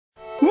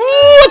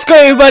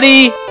going,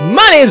 everybody?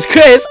 My name's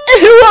Chris,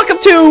 and welcome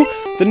to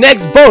the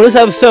next bonus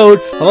episode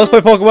of Let's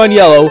Play Pokemon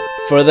Yellow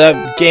for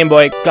the Game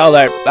Boy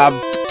Color.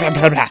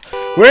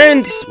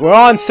 We're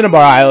on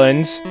Cinnabar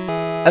Islands,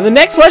 and the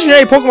next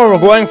legendary Pokemon we're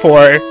going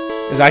for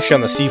is actually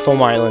on the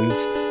Seafoam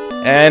Islands.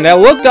 And I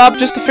looked up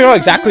just to figure out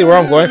exactly where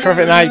I'm going for it,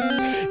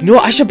 and you know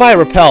what? I should buy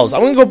repels.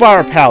 I'm gonna go buy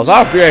repels.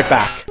 I'll be right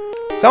back.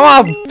 So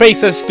I want to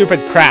face this stupid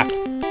crap.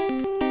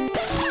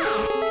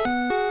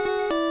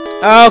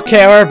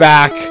 Okay, we're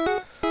back.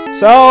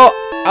 So,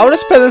 I want to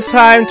spend this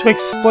time to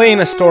explain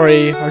a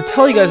story, or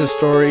tell you guys a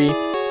story.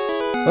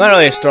 Well, not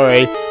really a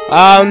story.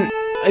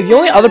 The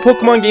only other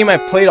Pokemon game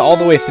I've played all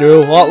the way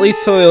through, well, at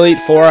least till the Elite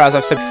Four, as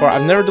I've said before,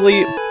 I've never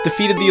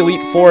defeated the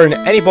Elite Four in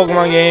any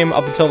Pokemon game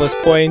up until this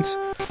point.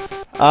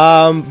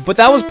 But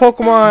that was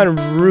Pokemon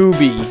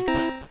Ruby.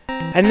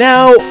 And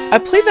now, I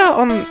played that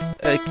on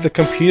the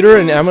computer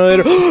and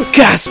emulator.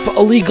 Gasp!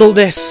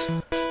 Illegalness!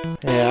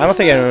 Yeah, I don't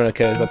think anyone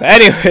cares about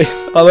that. Anyway,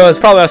 although it's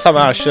probably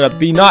something I should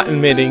be not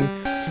admitting.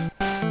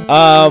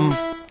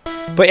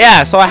 But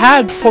yeah, so I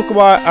had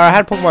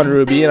Pokemon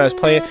Ruby and I was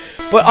playing,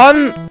 but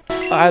on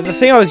the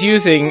thing I was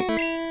using,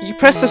 you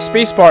press the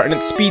spacebar and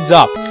it speeds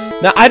up.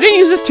 Now I didn't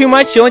use this too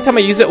much. The only time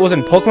I used it was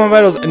in Pokemon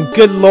battles, and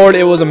good lord,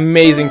 it was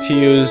amazing to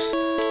use.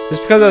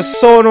 Just because it was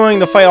so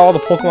annoying to fight all the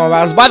Pokemon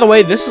battles. By the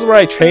way, this is where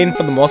I train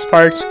for the most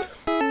part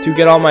to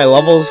get all my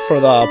levels for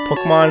the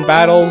Pokemon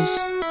battles.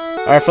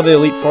 Or for the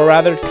Elite Four,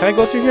 rather. Can I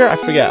go through here? I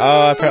forget.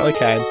 I apparently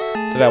can.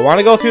 Did I want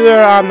to go through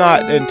there? I'm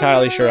not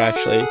entirely sure,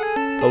 actually.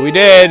 But we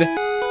did.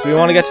 Do we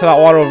want to get to that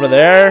water over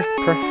there?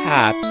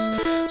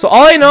 Perhaps. So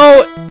all I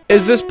know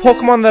is this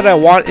Pokemon that I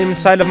want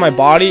inside of my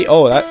body.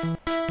 Oh, that...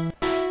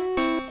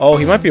 Oh,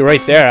 he might be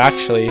right there,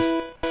 actually.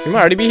 He might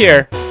already be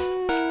here.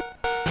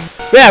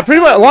 But yeah,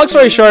 pretty much, long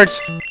story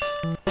short,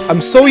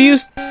 I'm so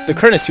used... The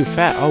current is too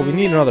fat. Oh, we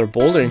need another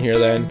boulder in here,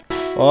 then.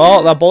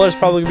 Well, that boulder's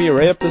probably going to be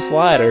right up this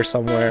ladder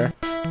somewhere.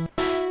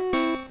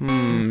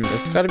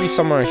 It's gotta be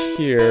somewhere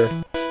here.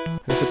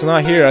 And if it's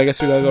not here, I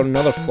guess we gotta go to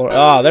another floor.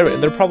 Ah,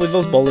 they're probably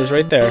those boulders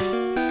right there.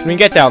 Can we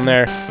get down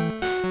there?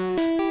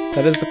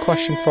 That is the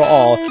question for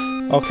all.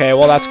 Okay,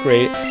 well that's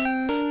great.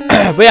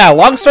 But yeah,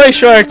 long story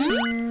short,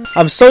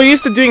 I'm so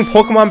used to doing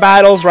Pokemon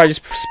battles where I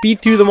just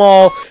speed through them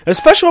all, and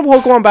especially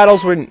Pokemon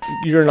battles when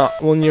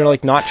you're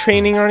like not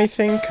training or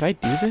anything. Can I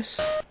do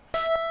this?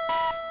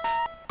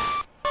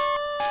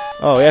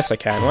 Oh yes, I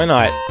can. Why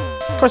not?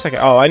 Of course I can.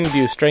 Oh, I need to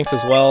use strength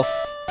as well.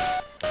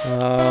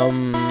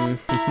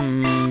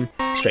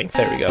 Strength,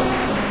 there we go.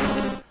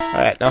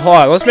 Alright, now hold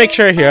on, let's make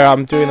sure here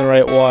I'm doing the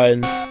right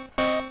one.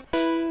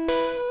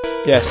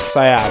 Yes,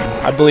 I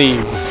am. I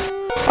believe.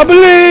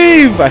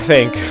 I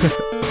think.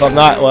 Well,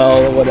 not,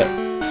 well, what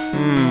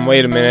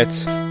wait a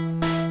minute.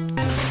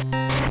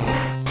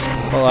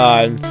 Hold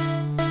on.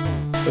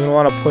 We're gonna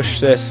want to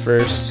push this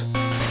first.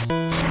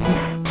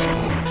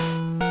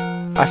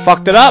 I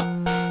fucked it up!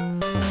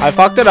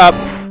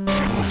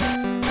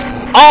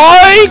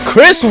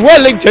 Chris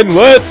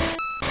Wellingtonworth!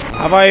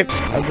 Have I?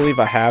 I believe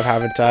I have,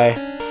 haven't I?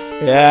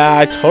 Yeah,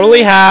 I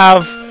totally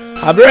have.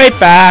 I'll be right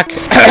back.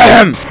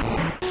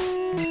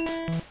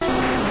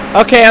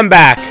 Okay, I'm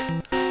back.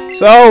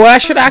 So, what I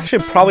should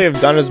actually probably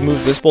have done is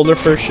move this boulder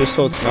first, just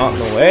so it's not in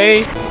the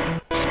way.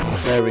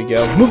 There we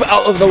go. Move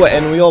out of the way,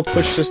 and we'll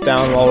push this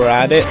down while we're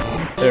at it.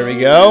 There we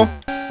go.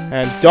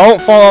 And don't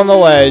fall on the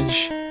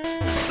ledge.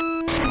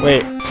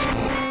 Wait.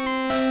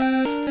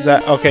 Is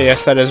that okay?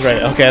 Yes, that is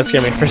right. Okay, that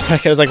scared me for a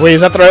second. I was like, wait,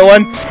 is that the right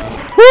one?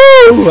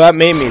 Woo! That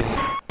made me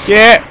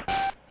scared.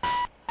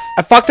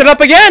 I fucked it up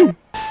again!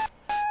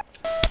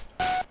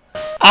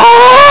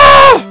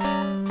 Ah!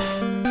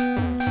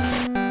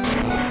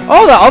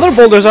 Oh, the other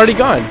boulder's already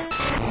gone.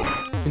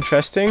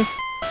 Interesting.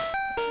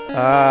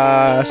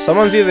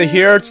 Someone's either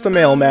here or it's the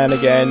mailman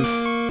again.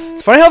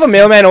 It's funny how the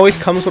mailman always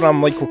comes when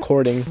I'm, like,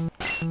 recording.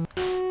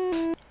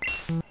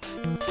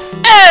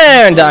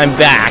 And I'm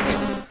back!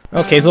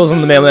 Okay, so it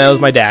wasn't the mailman, it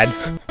was my dad.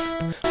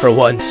 For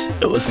once,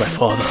 it was my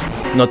father,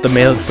 not the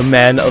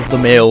man of the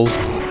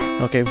mails.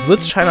 Okay,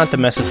 let's try not to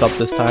mess this up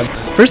this time.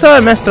 First time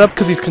I messed it up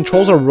because these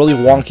controls are really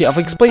wonky.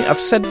 I've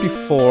said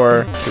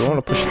before, okay, I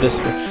want to push this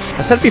way.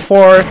 I said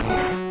before,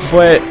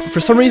 but for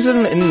some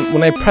reason,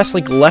 when I press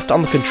like left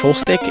on the control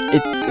stick,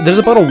 there's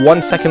about a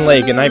 1 second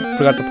lag, and I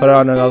forgot to put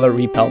on another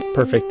repel.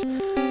 Perfect.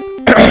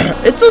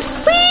 It's a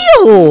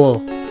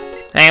seal!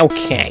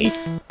 Okay.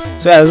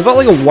 So yeah, there's about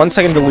like a 1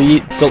 second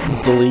delay.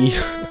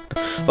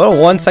 About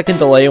a 1 second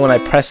delay when I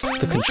press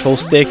the control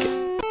stick,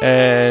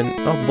 and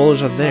oh, the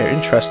boulders are there.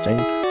 Interesting.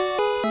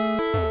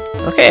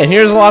 Okay, and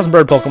here's the last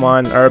bird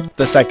Pokemon, or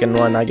the second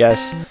one, I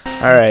guess.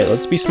 All right,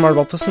 let's be smart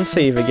about this and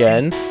save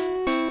again.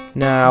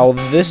 Now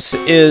this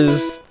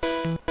is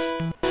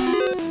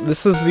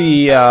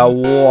the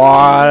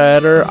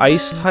water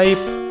ice type.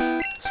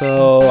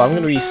 So I'm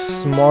gonna be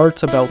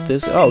smart about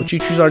this. Oh,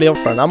 Choo-Choo's already up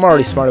front. I'm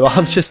already smart about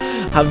it.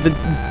 I've been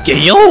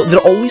Gale? They're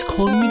always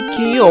calling me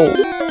Gale.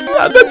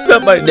 That's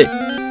not my name.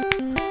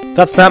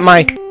 That's not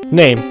my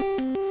name.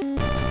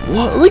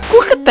 What? Like,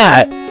 look at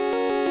that.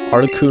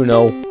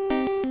 Articuno.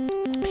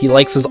 He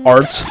likes his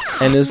art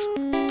and his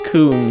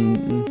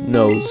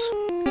Articunos.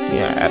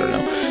 Yeah, I don't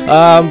know.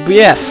 But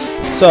yes,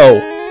 so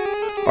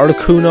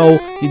Articuno,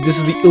 this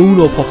is the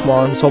Uno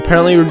Pokemon, so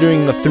apparently we're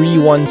doing the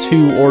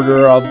 3-1-2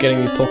 order of getting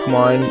these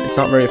Pokemon. It's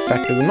not very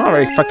effective. I'm not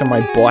very effective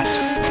my butt.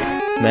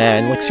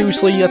 Man, like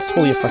seriously, that's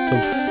totally effective.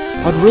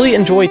 I'd really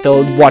enjoy it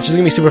though. Watch, it's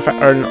gonna be super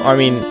effective. I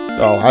mean,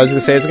 oh, I was gonna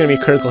say it's gonna be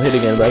a critical hit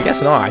again, but I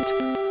guess not.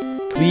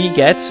 Can we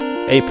get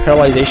a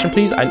paralyzation,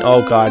 please?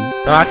 Oh god.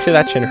 No, actually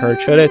that shouldn't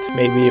hurt, should it?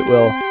 Maybe it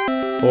will.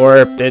 Or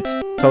it's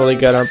totally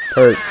gonna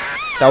hurt.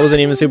 That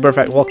wasn't even super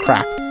effective. Well,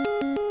 crap.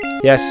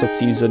 Yes,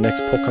 let's use the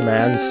next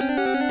Pokemons.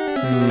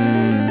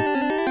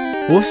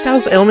 What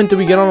style's ailment did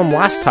we get on him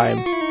last time?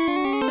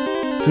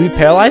 Did we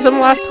paralyze him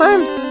last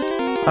time?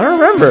 I don't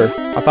remember.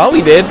 I thought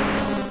we did.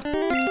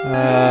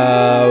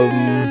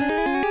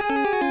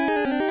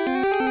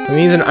 I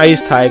mean, he's an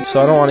ice type,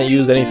 so I don't want to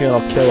use anything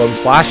that'll kill him.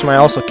 Slash might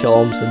also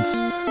kill him since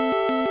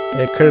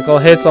it critical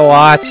hits a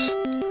lot.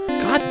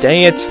 God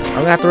dang it. I'm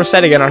gonna have to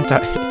reset again, aren't I?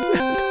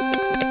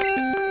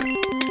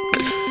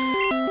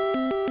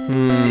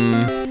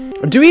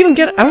 Do we even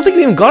get... I don't think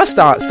we even got a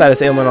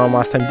status ailment on him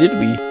last time, did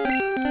we?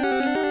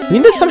 We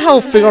need to somehow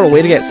figure out a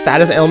way to get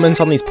status ailments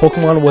on these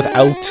Pokemon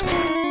without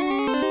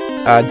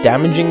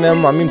damaging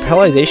them. I mean,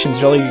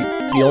 paralyzation's really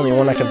the only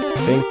one I can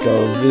think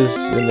of,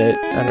 isn't it?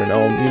 I don't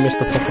know. You missed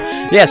the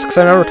Pokemon. Yes, because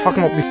I remember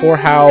talking about before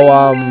how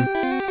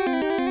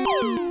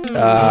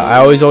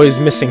I was always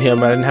missing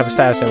him. I didn't have a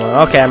status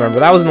ailment. Okay, I remember.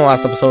 That was in the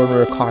last episode when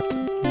we were caught.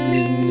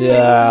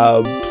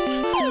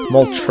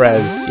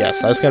 Moltres.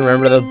 Yes, I was gonna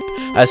remember the.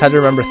 I just had to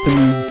remember 3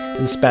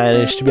 in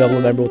Spanish to be able to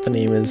remember what the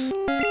name is.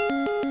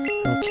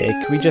 Okay,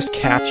 can we just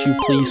catch you,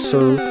 please,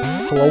 sir?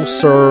 Hello,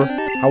 sir.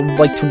 I would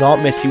like to not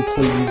miss you,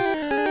 please.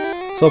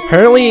 So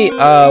apparently,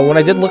 when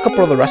I did look up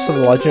where the rest of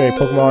the legendary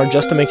Pokemon are,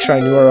 just to make sure I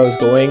knew where I was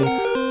going,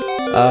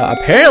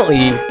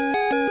 apparently,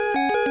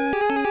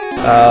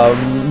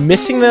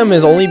 missing them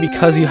is only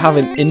because you have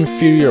an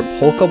inferior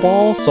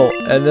Pokeball. So,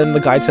 and then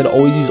the guide said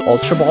always use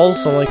Ultra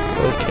Balls. So I'm like,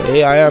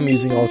 okay, I am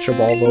using Ultra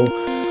Ball though.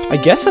 I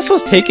guess this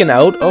was taken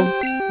out of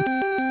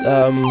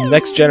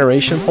next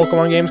generation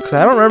Pokemon games, because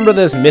I don't remember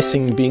this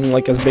missing being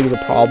like as big as a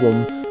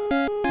problem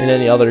in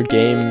any other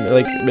game.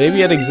 Like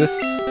maybe it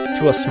exists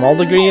to a small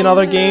degree in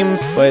other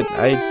games, but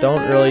I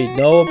don't really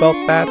know about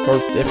that, or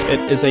if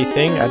it is a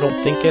thing. I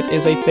don't think it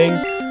is a thing.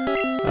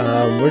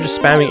 We're just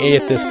spamming A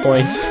at this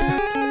point.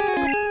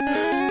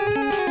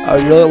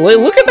 Really,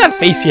 look at that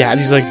face he has.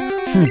 He's like,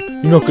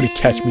 you're not gonna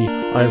catch me.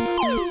 I'm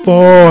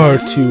far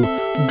too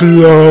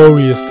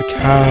glorious to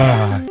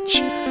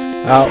catch.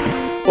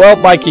 Well,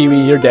 my Kiwi,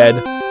 you're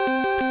dead.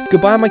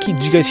 Goodbye, my Kiwi.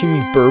 Did you guys hear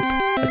me burp?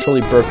 I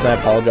totally burped and I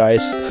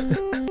apologize.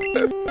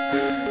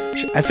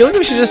 I feel like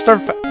we should just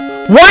start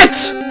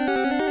What?!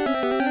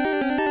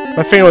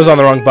 My finger was on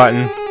the wrong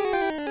button.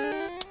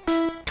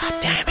 God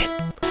damn it.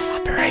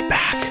 I'll be right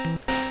back.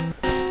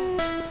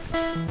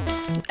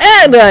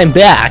 And I'm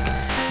back.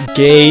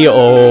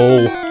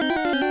 Gayo.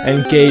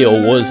 And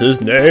Gayo was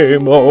his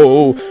name.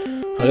 Oh.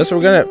 I guess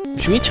we're gonna...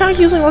 Should we try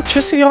using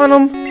electricity on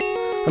him?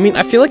 I mean,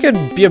 I feel like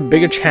it'd be a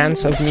bigger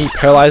chance of me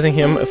paralyzing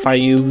him if I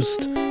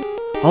used...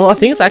 Oh, I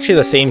think it's actually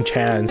the same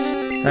chance.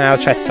 I'll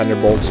try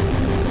Thunderbolt.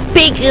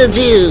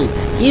 Pikachu!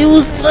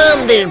 Use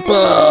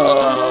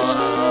Thunderbolt!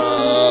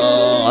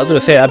 I was gonna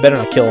say, I better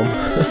not kill him.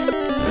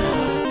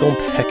 Don't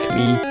peck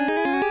me.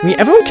 I mean,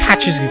 everyone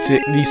catches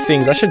these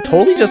things. I should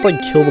totally just,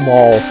 like, kill them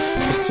all.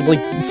 Just to,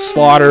 like,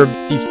 slaughter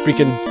these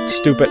freaking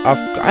stupid...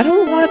 I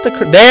don't want it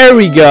to... There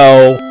we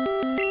go!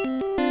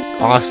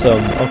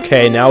 Awesome.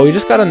 Okay, now we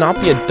just gotta not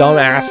be a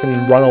dumbass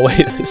and run away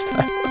this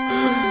time.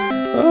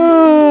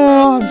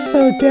 Oh, I'm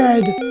so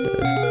dead.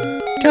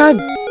 God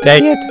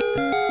dang it.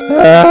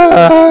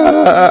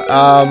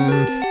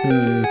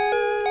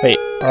 Wait,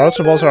 our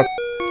Ultra Balls are...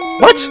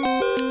 What?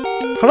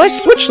 How do I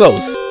switch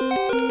those?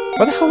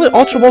 Why the hell are the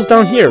Ultra Balls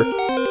down here?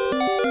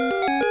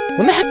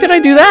 When the heck did I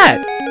do that?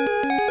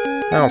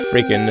 I don't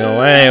freaking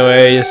know.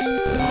 Anyways,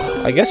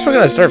 I guess we're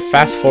gonna start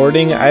fast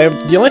forwarding.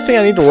 The only thing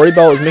I need to worry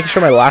about is making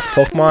sure my last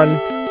Pokemon,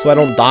 so I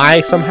don't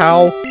die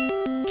somehow.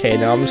 Okay,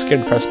 now I'm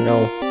scared to press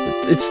no.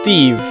 It's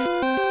Steve.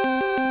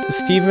 Is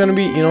Steve gonna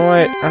be? You know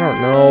what? I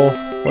don't know.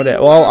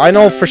 Well, I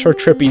know for sure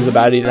Trippy's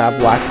about to have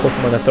the last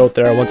Pokemon to throw out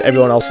there once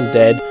everyone else is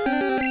dead.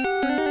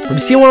 You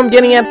see what I'm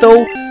getting at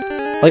though?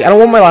 Like, I don't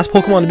want my last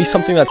Pokemon to be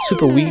something that's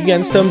super weak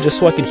against him, just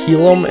so I can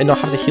heal him and not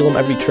have to heal him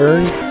every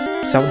turn,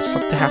 because that would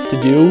suck to have to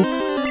do.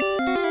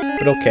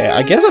 But okay,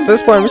 I guess at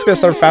this point I'm just gonna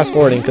start fast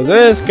forwarding, because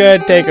this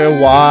could take a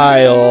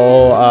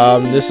while.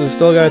 This is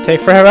still gonna take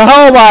forever.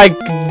 Oh my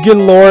good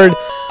lord!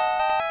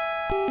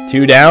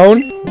 2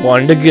 down,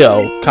 1 to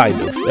go, kind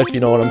of, if you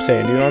know what I'm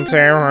saying. Do you know what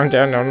I'm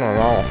saying?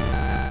 No.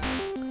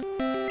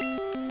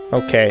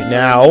 Okay,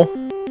 now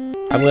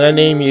I'm gonna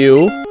name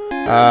you.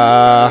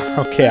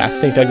 Okay, I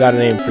think I got a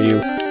name for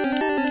you.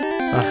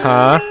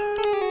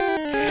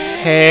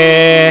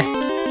 Heh.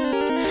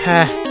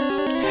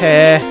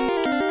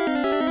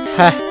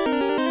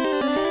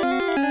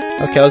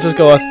 Okay, let's just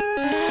go with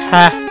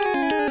Haah.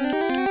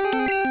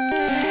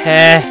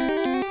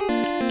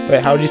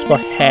 Wait, how would you spell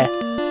Haah?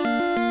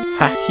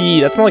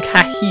 Hahi. That's more like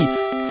Hahi. P.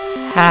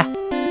 Ha.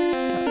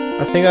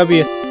 I think that'd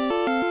be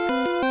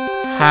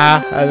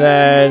ha, and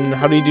then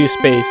how do you do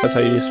space? That's how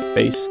you do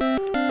space.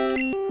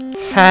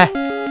 Ha.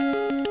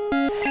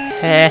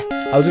 Heh.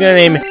 I was gonna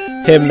name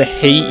him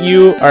Hate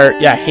You, or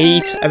yeah,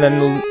 Hate, and then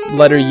the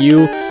letter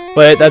U,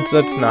 but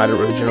that's not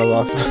original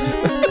enough.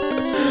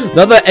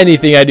 Not that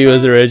anything I do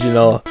is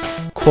original.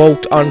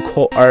 Quote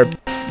unquote, or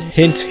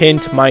hint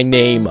hint, my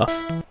name.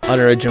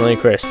 Unoriginally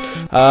Chris.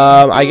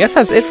 I guess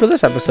that's it for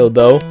this episode,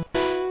 though.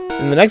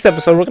 In the next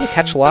episode, we're going to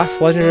catch the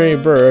last legendary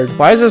bird.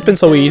 Why has this been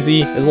so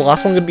easy? Is the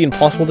last one going to be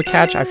impossible to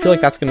catch? I feel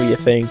like that's going to be a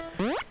thing.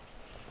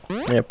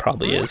 It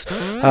probably is.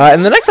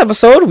 In the next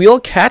episode, we'll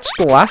catch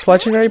the last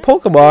legendary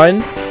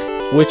Pokemon,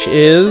 which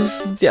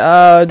is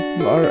Zapdos!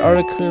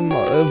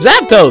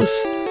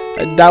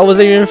 That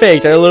wasn't even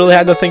faked. I literally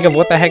had to think of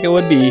what the heck it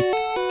would be.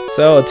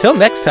 So, until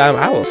next time,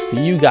 I will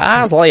see you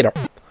guys later.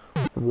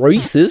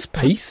 Reese's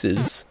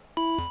Pieces.